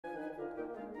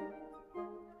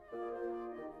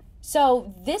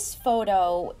So this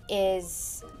photo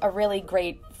is a really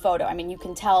great photo. I mean, you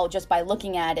can tell just by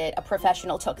looking at it, a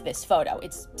professional took this photo.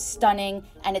 It's stunning,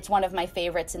 and it's one of my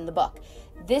favorites in the book.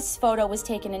 This photo was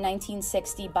taken in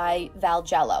 1960 by Val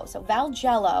Gello. So Val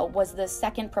Gello was the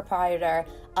second proprietor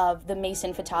of the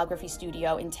Mason Photography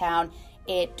Studio in town.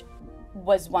 It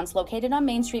was once located on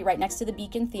Main Street, right next to the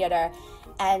Beacon Theater,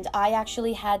 and I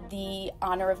actually had the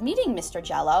honor of meeting Mr.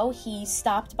 Gello. He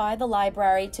stopped by the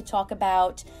library to talk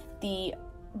about the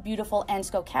beautiful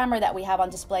Ensco camera that we have on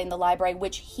display in the library,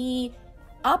 which he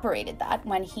operated that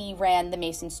when he ran the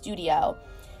Mason studio.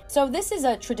 So this is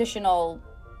a traditional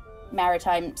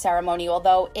maritime ceremony,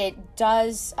 although it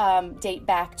does date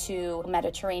back to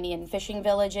Mediterranean fishing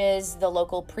villages. The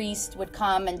local priest would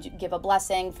come and give a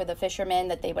blessing for the fishermen,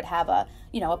 that they would have a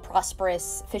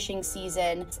prosperous fishing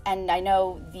season. And I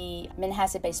know the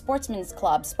Manhasset Bay Sportsman's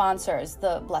Club sponsors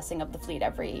the blessing of the fleet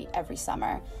every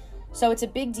summer. So it's a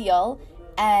big deal,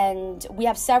 and we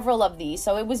have several of these.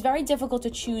 So it was very difficult to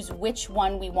choose which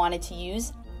one we wanted to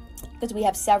use, because we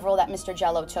have several that Mr.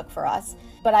 Gello took for us.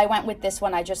 But I went with this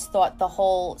one. I just thought the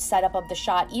whole setup of the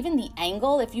shot, even the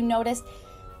angle, if you notice,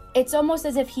 it's almost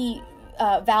as if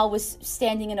Val was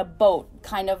standing in a boat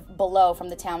kind of below from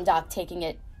the town dock, taking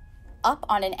it up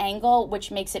on an angle,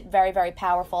 which makes it very, very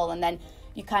powerful. And then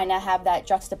you kind of have that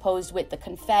juxtaposed with the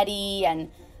confetti and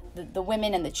the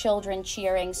women and the children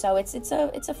cheering. So it's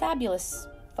a fabulous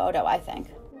photo, I think.